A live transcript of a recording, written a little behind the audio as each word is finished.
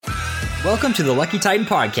Welcome to the Lucky Titan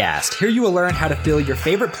Podcast. Here you will learn how to fill your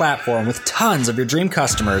favorite platform with tons of your dream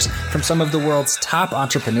customers from some of the world's top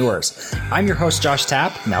entrepreneurs. I'm your host, Josh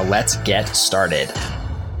Tapp. Now let's get started.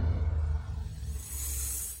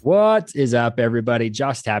 What is up, everybody?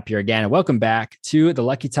 Josh Tapp here again, and welcome back to the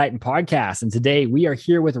Lucky Titan Podcast. And today we are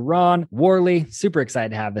here with Ron Worley. Super excited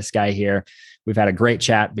to have this guy here. We've had a great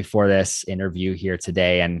chat before this interview here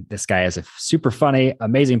today, and this guy has a super funny,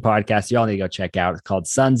 amazing podcast you all need to go check out. It's called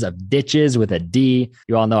Sons of Ditches with a D.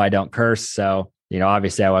 You all know I don't curse, so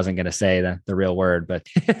obviously I wasn't going to say the real word, but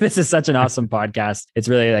this is such an awesome podcast. It's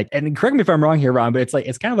really like, and correct me if I'm wrong here, Ron, but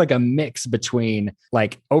it's kind of like a mix between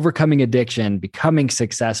like overcoming addiction, becoming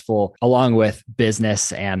successful, along with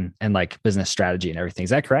business and like business strategy and everything.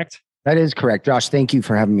 Is that correct? That is correct. Josh, thank you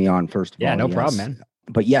for having me on, first of all. Yeah, no problem, man.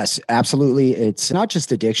 But yes, absolutely. It's not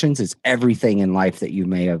just addictions. It's everything in life that you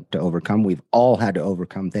may have to overcome. We've all had to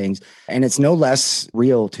overcome things. And it's no less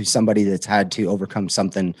real to somebody that's had to overcome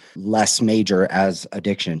something less major as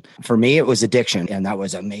addiction. For me, it was addiction. And that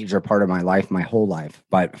was a major part of my life, my whole life.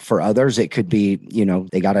 But for others, it could be,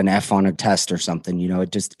 they got an F on a test or something.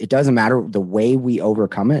 It doesn't matter. The way we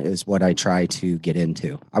overcome it is what I try to get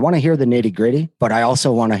into. I want to hear the nitty gritty, but I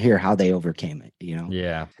also want to hear how they overcame it.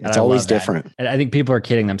 Yeah. It's always different. And I think people are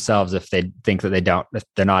kidding themselves if they think that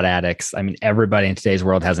they're not addicts. I mean, everybody in today's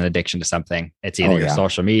world has an addiction to something. It's either your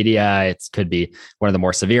social media, it could be one of the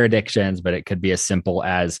more severe addictions, but it could be as simple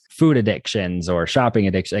as food addictions or shopping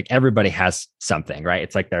addiction. Like everybody has something, right?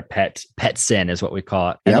 It's like their pet sin is what we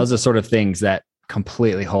call it. And those are sort of things that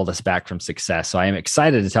completely hold us back from success. So I am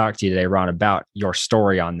excited to talk to you today, Ron, about your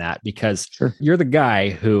story on that, because you're the guy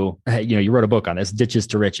who, you wrote a book on this, Ditches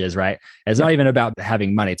to Riches, right? It's not even about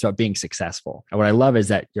having money. It's about being successful. And what I love is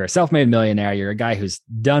that you're a self-made millionaire. You're a guy who's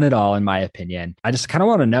done it all, in my opinion. I just kind of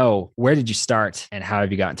want to know, where did you start and how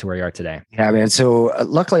have you gotten to where you are today? Yeah, man. So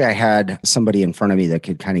luckily I had somebody in front of me that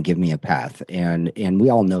could kind of give me a path. And we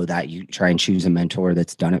all know that you try and choose a mentor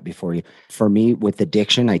that's done it before you. For me, with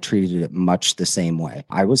addiction, I treated it much the same way.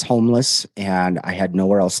 I was homeless and I had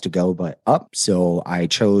nowhere else to go but up. So I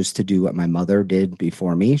chose to do what my mother did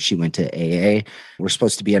before me. She went to AA. We're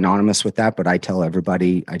supposed to be anonymous with that, but I tell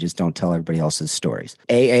everybody, I just don't tell everybody else's stories.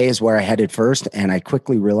 AA is where I headed first. And I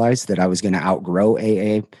quickly realized that I was going to outgrow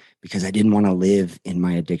AA because I didn't want to live in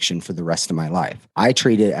my addiction for the rest of my life. I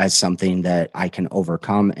treat it as something that I can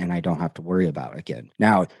overcome and I don't have to worry about again.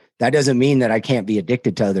 Now, that doesn't mean that I can't be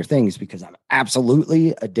addicted to other things, because I'm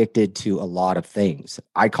absolutely addicted to a lot of things.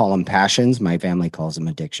 I call them passions. My family calls them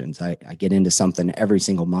addictions. I get into something every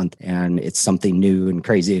single month and it's something new and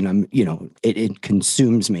crazy. And it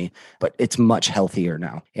consumes me, but it's much healthier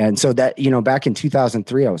now. And so that, back in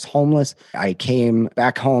 2003, I was homeless. I came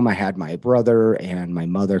back home. I had my brother and my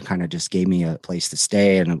mother kind of just gave me a place to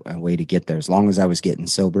stay and a way to get there. As long as I was getting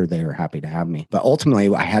sober, they were happy to have me. But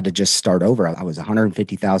ultimately, I had to just start over. I was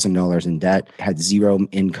 $150,000 in debt, had zero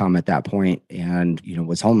income at that point, and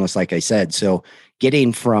was homeless, like I said. So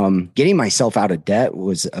getting myself out of debt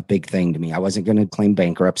was a big thing to me. I wasn't going to claim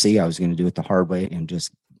bankruptcy. I was going to do it the hard way and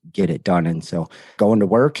just get it done. And so going to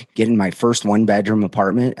work, getting my first 1-bedroom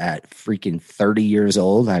apartment at freaking 30 years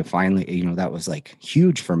old, I finally, that was like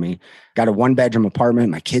huge for me. Got a 1-bedroom apartment.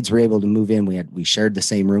 My kids were able to move in. We shared the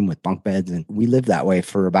same room with bunk beds, and we lived that way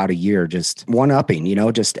for about a year, just one-upping,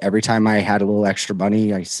 just every time I had a little extra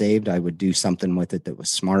money I saved, I would do something with it that was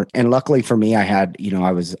smart. And luckily for me, I had,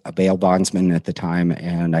 I was a bail bondsman at the time,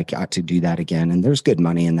 and I got to do that again. And there's good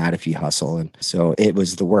money in that if you hustle. And so it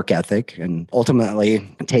was the work ethic, and ultimately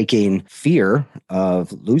taking fear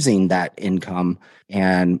of losing that income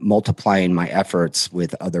and multiplying my efforts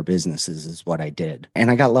with other businesses is what I did. And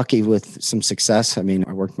I got lucky with some success. I mean,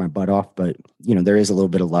 I worked my butt off, but there is a little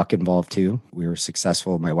bit of luck involved too. We were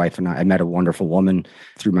successful. My wife and I met a wonderful woman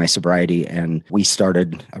through my sobriety, and we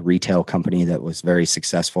started a retail company that was very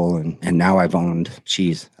successful. And now I've owned,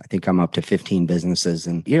 I think I'm up to 15 businesses,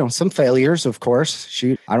 and, some failures, of course.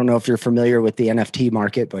 Shoot, I don't know if you're familiar with the NFT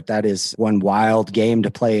market, but that is one wild game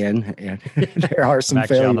to play in. And there are some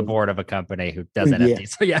failures. I'm actually on the board of a company who does NFT.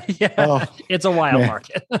 So it's a wild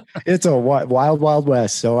market. It's a wild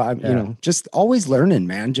west. So I'm, just always learning,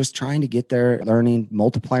 man, just trying to get there, learning,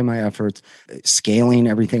 multiply my efforts, scaling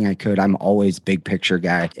everything I could. I'm always big picture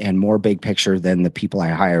guy, and more big picture than the people I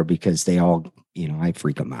hire, because they all, I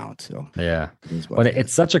freak them out. So but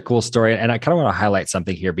it's such a cool story. And I kind of want to highlight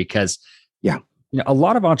something here because a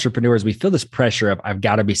lot of entrepreneurs, we feel this pressure of, I've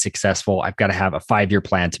got to be successful. I've got to have a 5-year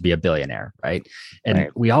plan to be a billionaire. Right. And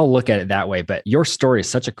we all look at it that way, but your story is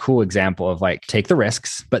such a cool example of like, take the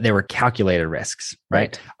risks, but they were calculated risks.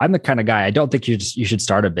 Right. I'm the kind of guy, I don't think you should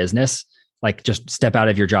start a business like just step out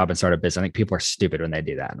of your job and start a business. I think people are stupid when they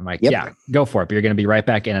do that. And I'm like, yeah, go for it. But you're going to be right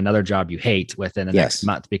back in another job you hate within the next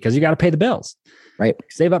month because you got to pay the bills. Right.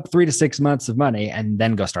 Save up 3 to 6 months of money and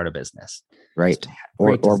then go start a business. Right.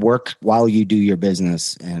 Or work while you do your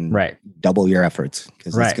business and double your efforts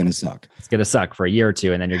because it's going to suck. It's going to suck for a year or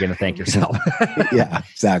two. And then you're going to thank yourself. Yeah,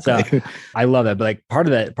 exactly. So, I love that. But like part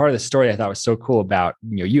of the story I thought was so cool about,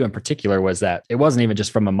 you in particular was that it wasn't even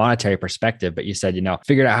just from a monetary perspective, but you said,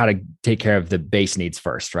 figured out how to take care of the base needs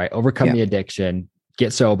first, right? Overcome the addiction,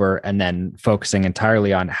 get sober, and then focusing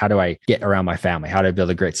entirely on how do I get around my family? How do I build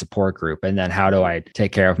a great support group? And then how do I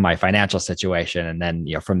take care of my financial situation? And then,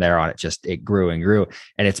 from there on, it grew and grew.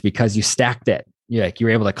 And it's because you stacked it. You were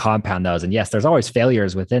able to compound those. And yes, there's always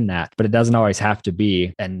failures within that, but it doesn't always have to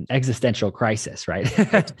be an existential crisis, right?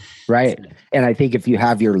 Right. And I think if you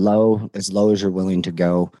have your low as you're willing to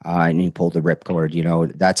go and you pull the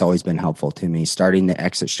ripcord, that's always been helpful to me. Starting the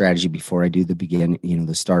exit strategy before I do the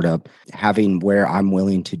the startup, having where I'm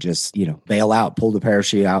willing to just, bail out, pull the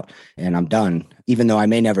parachute out and I'm done. Even though I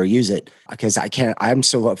may never use it because I'm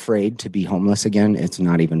so afraid to be homeless again. It's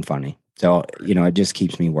not even funny. So, it just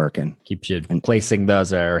keeps me working. Keeps you placing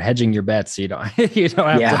those or hedging your bets so you don't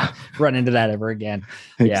have to run into that ever again.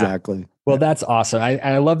 Exactly. Well, that's awesome.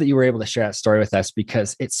 I love that you were able to share that story with us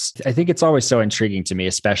because I think it's always so intriguing to me,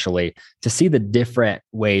 especially to see the different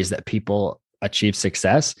ways that people achieve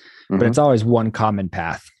success, but it's always one common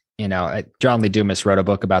path. John Lee Dumas wrote a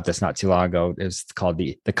book about this not too long ago. It's called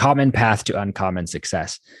The Common Path to Uncommon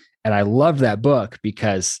Success. And I loved that book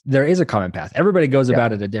because there is a common path. Everybody goes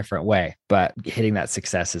about it a different way, but hitting that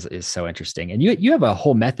success is so interesting. And you have a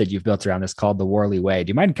whole method you've built around this called the Worley way.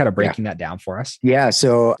 Do you mind kind of breaking that down for us? Yeah.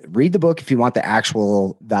 So read the book if you want the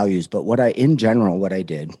actual values. But what I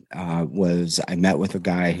did was I met with a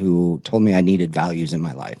guy who told me I needed values in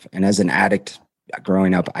my life. And as an addict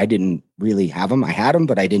growing up, I didn't really have them. I had them,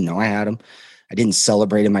 but I didn't know I had them. I didn't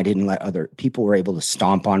celebrate them. I didn't let other people were able to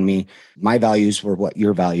stomp on me. My values were what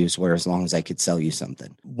your values were, as long as I could sell you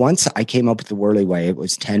something. Once I came up with the Worley way, it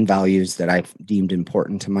was 10 values that I deemed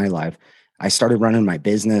important to my life. I started running my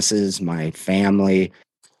businesses, my family,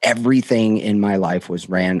 everything in my life was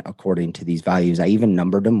ran according to these values. I even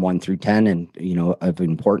numbered them 1 through 10 and, of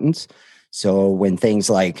importance. So when things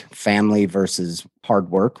like family versus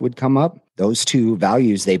hard work would come up, those two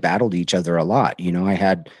values, they battled each other a lot. I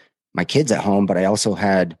had my kids at home, but I also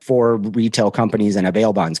had 4 retail companies and a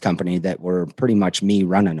bail bonds company that were pretty much me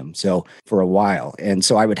running them. So for a while. And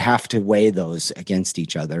so I would have to weigh those against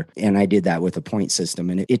each other. And I did that with a point system.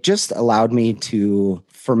 And it just allowed me to,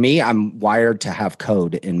 for me, I'm wired to have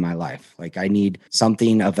code in my life. Like I need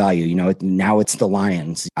something of value. Now it's the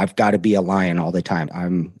lions. I've got to be a lion all the time.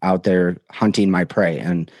 I'm out there hunting my prey,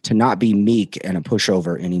 and to not be meek and a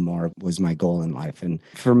pushover anymore was my goal in life. And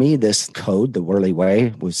for me, this code, the Worley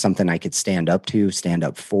way, was something I could stand up to, stand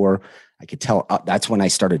up for. I could tell, that's when I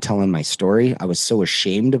started telling my story. I was so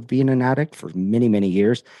ashamed of being an addict for many, many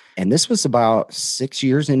years. And this was about 6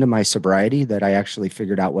 years into my sobriety that I actually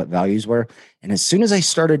figured out what values were. And as soon as I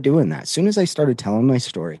started doing that, as soon as I started telling my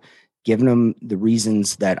story, giving them the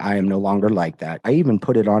reasons that I am no longer like that, I even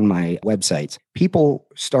put it on my websites. People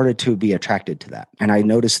started to be attracted to that. And I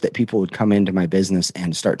noticed that people would come into my business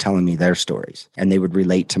and start telling me their stories, and they would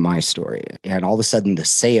relate to my story. And all of a sudden the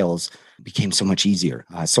sales became so much easier,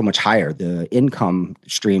 so much higher. The income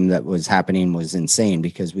stream that was happening was insane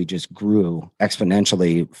because we just grew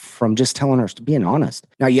exponentially from just telling our, being honest.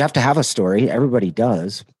 Now you have to have a story. Everybody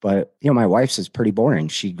does. But, my wife's is pretty boring.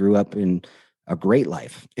 She grew up in a great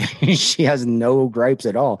life. She has no gripes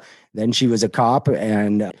at all. Then she was a cop,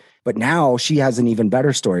 but now she has an even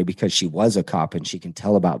better story because she was a cop and she can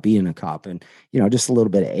tell about being a cop, and, just a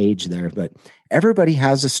little bit of age there. But everybody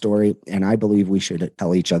has a story, and I believe we should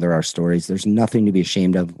tell each other our stories. There's nothing to be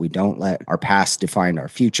ashamed of. We don't let our past define our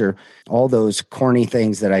future. All those corny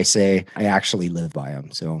things that I say, I actually live by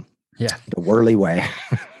them. So yeah, the Worley way.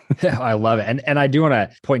 I love it. And I do want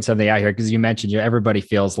to point something out here because you mentioned everybody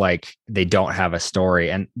feels like they don't have a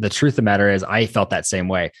story. And the truth of the matter is I felt that same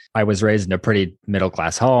way. I was raised in a pretty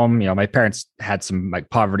middle-class home. My parents had some like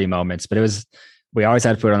poverty moments, but we always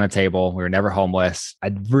had food on the table. We were never homeless.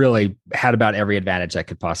 I really had about every advantage I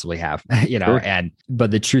could possibly have, Sure.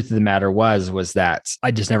 But the truth of the matter was that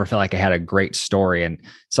I just never felt like I had a great story. And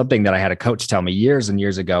something that I had a coach tell me years and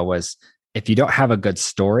years ago was, if you don't have a good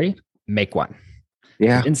story, make one.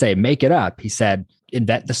 Yeah. He didn't say make it up. He said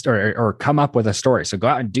invent the story or come up with a story. So go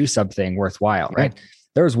out and do something worthwhile, right?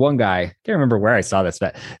 There was one guy, I can't remember where I saw this,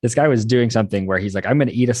 but this guy was doing something where he's like, I'm going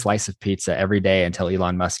to eat a slice of pizza every day until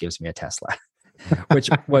Elon Musk gives me a Tesla, which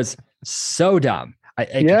was so dumb.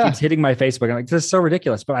 It keeps hitting my Facebook. I'm like, this is so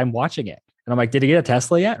ridiculous, but I'm watching it. And I'm like, did he get a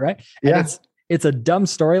Tesla yet? Right. And it's a dumb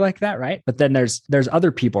story like that. Right. But then there's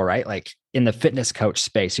other people, right? Like in the fitness coach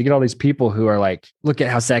space, you get all these people who are like, look at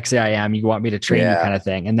how sexy I am. You want me to train you kind of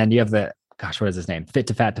thing. And then you have what is his name? Fit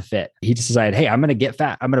to Fat to Fit. He just decided, hey, I'm going to get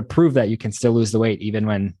fat. I'm going to prove that you can still lose the weight even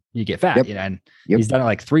when you get fat, and he's done it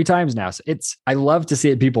like 3 times now. So I love to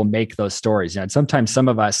see people make those stories. And sometimes some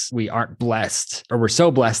of us, we aren't blessed, or we're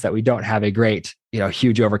so blessed that we don't have a great,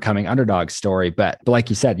 huge overcoming underdog story. But like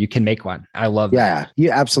you said, you can make one. I love that. Yeah,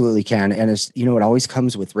 you absolutely can. And it's, it always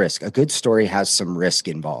comes with risk. A good story has some risk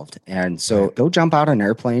involved. And so go jump out an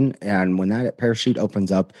airplane. And when that parachute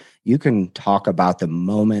opens up, you can talk about the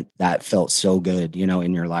moment that felt so good,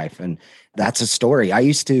 in your life. And that's a story.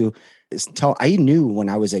 I knew when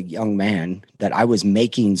I was a young man that I was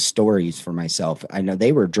making stories for myself. I know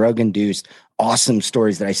they were drug-induced, awesome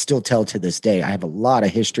stories that I still tell to this day. I have a lot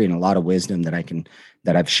of history and a lot of wisdom that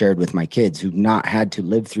I've shared with my kids who've not had to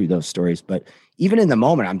live through those stories. But even in the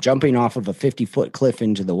moment, I'm jumping off of a 50-foot cliff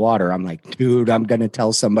into the water. I'm like, dude, I'm going to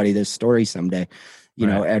tell somebody this story someday.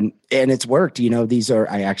 And it's worked.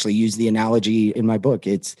 I actually use the analogy in my book.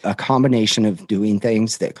 It's a combination of doing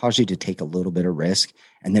things that cause you to take a little bit of risk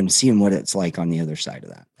and then seeing what it's like on the other side of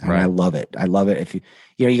that. And I love it. I love it. If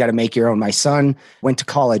you got to make your own. My son went to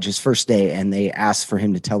college his first day and they asked for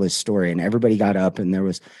him to tell his story, and everybody got up, and there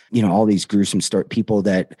was, all these gruesome people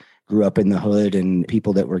that grew up in the hood and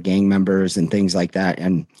people that were gang members and things like that.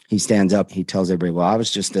 And he stands up, he tells everybody, well, I was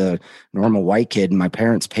just a normal white kid and my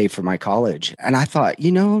parents paid for my college. And I thought,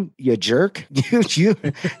 you jerk,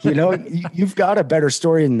 you've got a better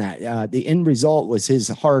story than that. The end result was his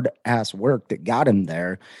hard ass work that got him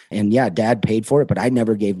there. And dad paid for it, but I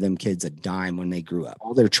never gave them kids a dime when they grew up.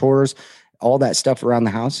 All their chores, all that stuff around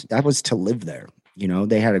the house, that was to live there.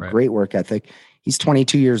 They had a great work ethic. He's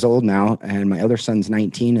 22 years old now, and my other son's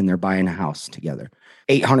 19, and they're buying a house together.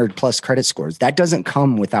 800 plus credit scores. That doesn't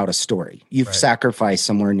come without a story. You've sacrificed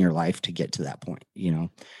somewhere in your life to get to that point,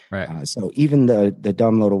 Right. So even the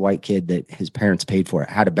dumb little white kid that his parents paid for it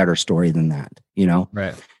had a better story than that,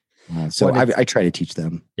 Right. I try to teach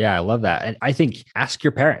them. Yeah, I love that. And I think ask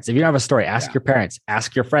your parents. If you don't have a story, ask your parents,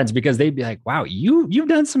 ask your friends, because they'd be like, wow, you've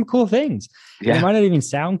done some cool things. Yeah. It might not even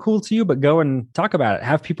sound cool to you, but go and talk about it.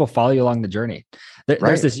 Have people follow you along the journey.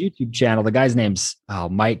 There's this YouTube channel. The guy's name's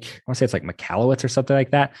Mike. I want to say it's like McCallowitz or something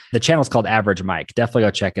like that. The channel's called Average Mike. Definitely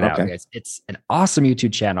go check it out, guys. It's an awesome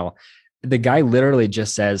YouTube channel. The guy literally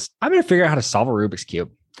just says, I'm going to figure out how to solve a Rubik's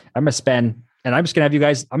Cube. I'm just going to have you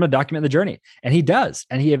guys, I'm going to document the journey. And he does.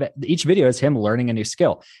 And each video is him learning a new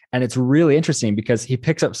skill. And it's really interesting because he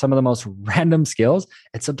picks up some of the most random skills.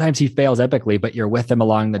 And sometimes he fails epically, but you're with him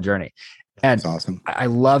along the journey. And that's awesome. I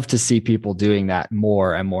love to see people doing that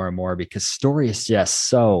more and more and more, because story is just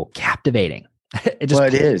so captivating. It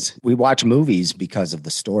is. We watch movies because of the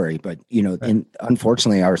story, but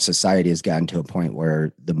unfortunately, our society has gotten to a point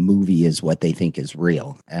where the movie is what they think is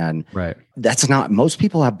real, and that's not. Most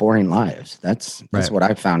people have boring lives. That's what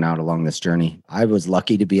I found out along this journey. I was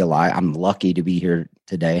lucky to be alive. I'm lucky to be here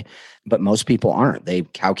today, but most people aren't. They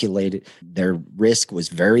calculated their risk was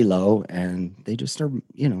very low, and they just are,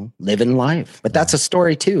 living life. But that's a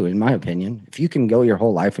story too, in my opinion. If you can go your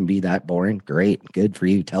whole life and be that boring, great, good for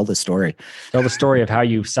you. Tell the story. Tell the story of how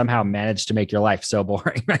you somehow managed to make your life so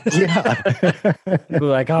boring. Yeah. People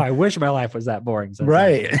are like, oh, I wish my life was that boring.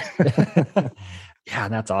 Right. Yeah,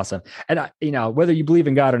 that's awesome. And whether you believe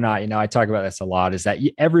in God or not, I talk about this a lot, is that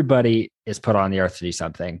everybody is put on the earth to do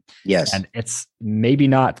something. Yes. And it's maybe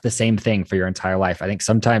not the same thing for your entire life. I think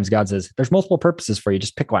sometimes God says there's multiple purposes for you.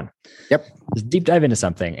 Just pick one. Yep. Just deep dive into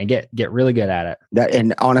something and get really good at it.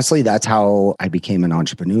 And honestly, that's how I became an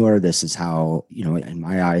entrepreneur. This is how, in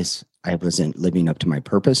my eyes, I wasn't living up to my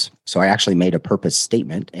purpose. So I actually made a purpose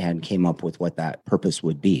statement and came up with what that purpose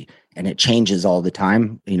would be. And it changes all the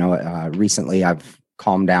time. Recently I've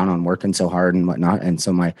calmed down on working so hard and whatnot. And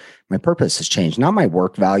so my purpose has changed. Not my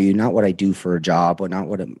work value, not what I do for a job, or not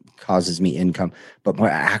what it causes me income, but my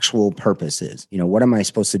actual purpose is, what am I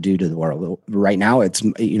supposed to do to the world? Right now it's,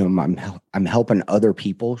 I'm helping other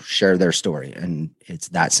people share their story, and it's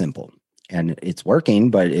that simple. And it's working,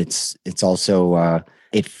 but it's also,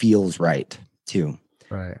 it feels right too.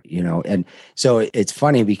 Right. And so it's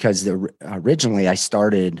funny because originally I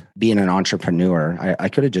started being an entrepreneur. I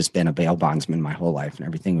could have just been a bail bondsman my whole life and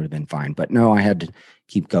everything would have been fine. But no, I had to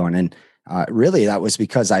keep going. And really that was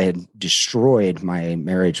because I had destroyed my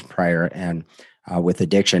marriage prior and with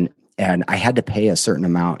addiction. And I had to pay a certain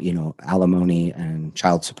amount, alimony and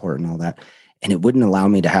child support and all that. And it wouldn't allow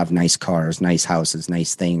me to have nice cars, nice houses,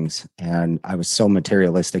 nice things. And I was so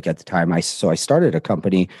materialistic at the time. So I started a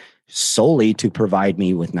company solely to provide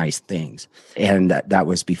me with nice things. And that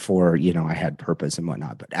was before, I had purpose and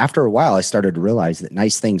whatnot. But after a while, I started to realize that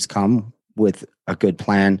nice things come with a good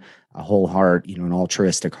plan, a whole heart, an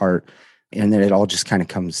altruistic heart. And then it all just kind of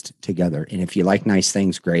comes together. And if you like nice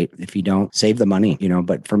things, great. If you don't, save the money,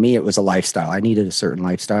 but for me, it was a lifestyle. I needed a certain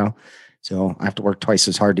lifestyle. So I have to work twice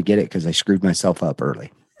as hard to get it because I screwed myself up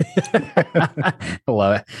early. I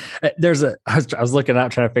love it. I was looking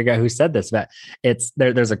up trying to figure out who said this, but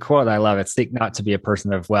there's a quote I love. It's seek not to be a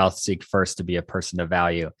person of wealth, seek first to be a person of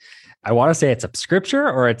value. I want to say it's a scripture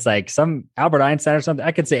or it's like some Albert Einstein or something.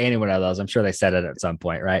 I could say any one of those. I'm sure they said it at some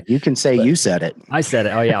point, right? You can say you said it. I said it.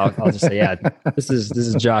 Oh yeah. I'll just say, yeah, this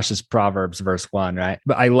is Josh's Proverbs verse 1, right?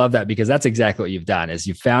 But I love that because that's exactly what you've done is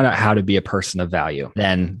you found out how to be a person of value.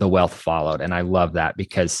 Then the wealth followed. And I love that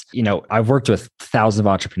because, I've worked with thousands of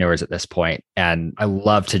entrepreneurs at this point, and I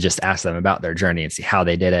love to just ask them about their journey and see how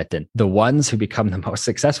they did it. And the ones who become the most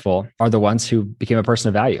successful are the ones who became a person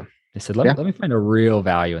of value. They said, let me find a real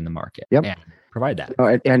value in the market and provide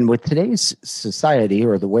that. And with today's society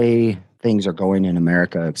or the way things are going in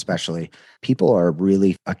America, especially, people are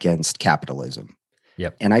really against capitalism.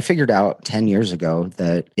 Yep. And I figured out 10 years ago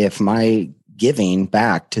that if my giving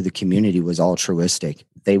back to the community was altruistic,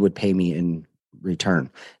 they would pay me in return.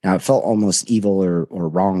 Now, it felt almost evil or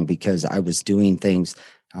wrong because I was doing things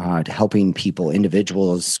to helping people,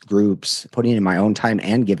 individuals, groups, putting in my own time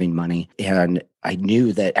and giving money. And I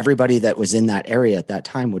knew that everybody that was in that area at that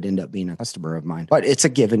time would end up being a customer of mine. But it's a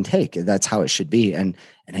give and take. That's how it should be. And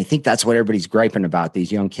I think that's what everybody's griping about.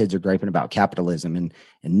 These young kids are griping about capitalism. And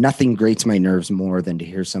nothing grates my nerves more than to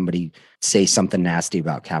hear somebody say something nasty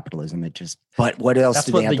about capitalism. But what else that's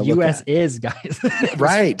do they have to look at? That's what the U.S. is, guys.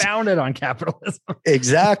 Right. Founded on capitalism.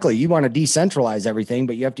 Exactly. You want to decentralize everything,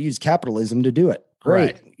 but you have to use capitalism to do it.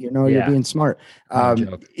 Great. Right. You're being smart. But,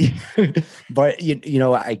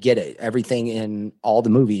 I get it. Everything in all the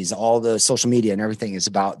movies, all the social media and everything is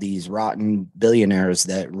about these rotten billionaires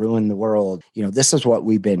that ruin the world. This is what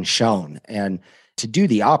we've been shown. And to do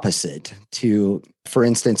the opposite, for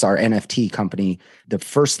instance, our NFT company, the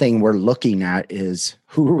first thing we're looking at is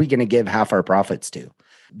who are we going to give half our profits to?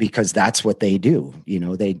 Because that's what they do.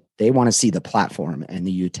 They want to see the platform and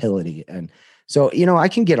the utility. And so, I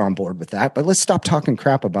can get on board with that, but let's stop talking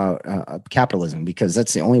crap about capitalism because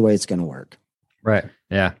that's the only way it's going to work. Right.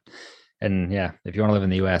 Yeah. And if you want to live in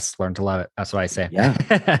the U.S., learn to love it. That's what I say.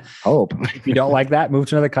 Yeah. Hope. If you don't like that, move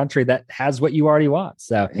to another country that has what you already want.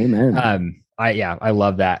 So, amen. I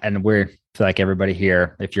love that. And feel like everybody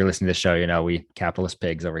here, if you're listening to the show, we capitalist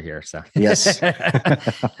pigs over here. So yes,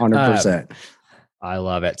 100%. I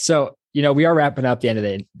love it. So, we are wrapping up the end of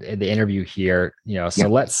the interview here, so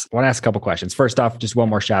want to ask a couple questions. First off, just one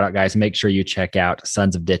more shout out, guys. Make sure you check out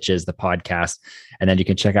Sons of Ditches, the podcast. And then you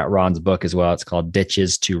can check out Ron's book as well. It's called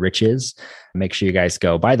Ditches to Riches. Make sure you guys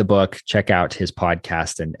go buy the book, check out his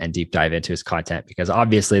podcast and deep dive into his content, because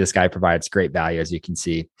obviously this guy provides great value, as you can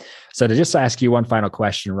see. So to just ask you one final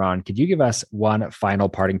question, Ron, could you give us one final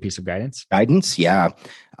parting piece of guidance? Guidance? Yeah.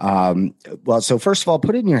 So first of all,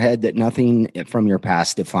 put it in your head that nothing from your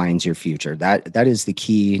past defines your future. That is the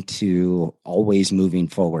key to always moving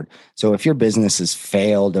forward. So if your business has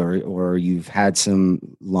failed or you've had some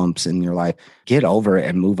lumps in your life, get over it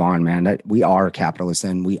and move on, man. We are capitalists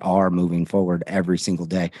and we are moving forward every single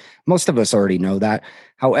day. Most of us already know that.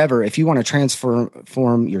 However, if you want to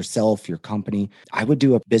transform yourself, your company, I would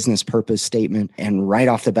do a business purpose statement and right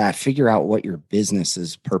off the bat, figure out what your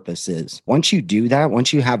business's purpose is. Once you do that,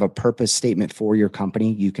 once you have a purpose statement for your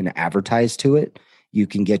company, you can advertise to it. You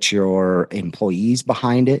can get your employees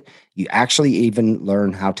behind it. You actually even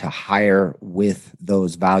learn how to hire with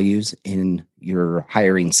those values in your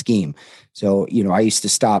hiring scheme. So, I used to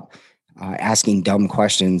stop asking dumb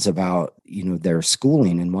questions about, their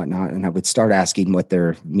schooling and whatnot. And I would start asking what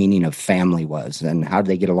their meaning of family was and how do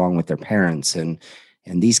they get along with their parents and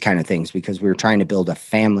these kind of things, because we were trying to build a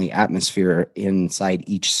family atmosphere inside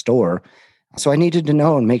each store. So I needed to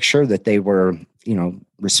know and make sure that they were,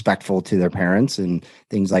 respectful to their parents and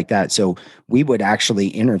things like that. So we would actually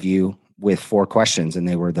interview with 4 questions, and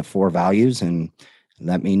they were the 4 values, and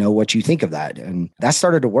let me know what you think of that. And that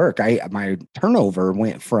started to work. My turnover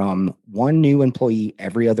went from 1 new employee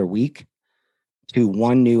every other week to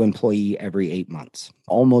 1 new employee every 8 months,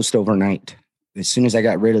 almost overnight. As soon as I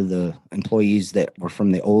got rid of the employees that were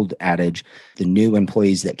from the old adage, the new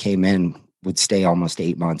employees that came in would stay almost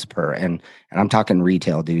 8 months per. And I'm talking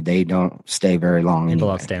retail, dude. They don't stay very long. People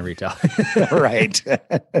anyway. Don't stay in retail. Right.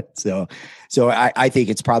 So I think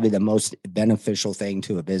it's probably the most beneficial thing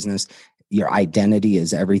to a business. Your identity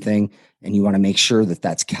is everything, and you want to make sure that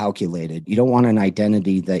that's calculated. You don't want an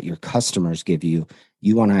identity that your customers give you.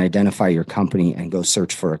 You want to identify your company and go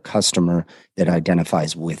search for a customer that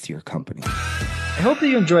identifies with your company. I hope that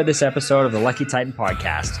you enjoyed this episode of the Lucky Titan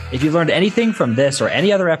podcast. If you learned anything from this or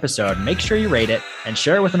any other episode, make sure you rate it and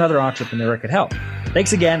share it with another entrepreneur it could help.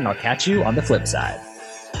 Thanks again, and I'll catch you on the flip side.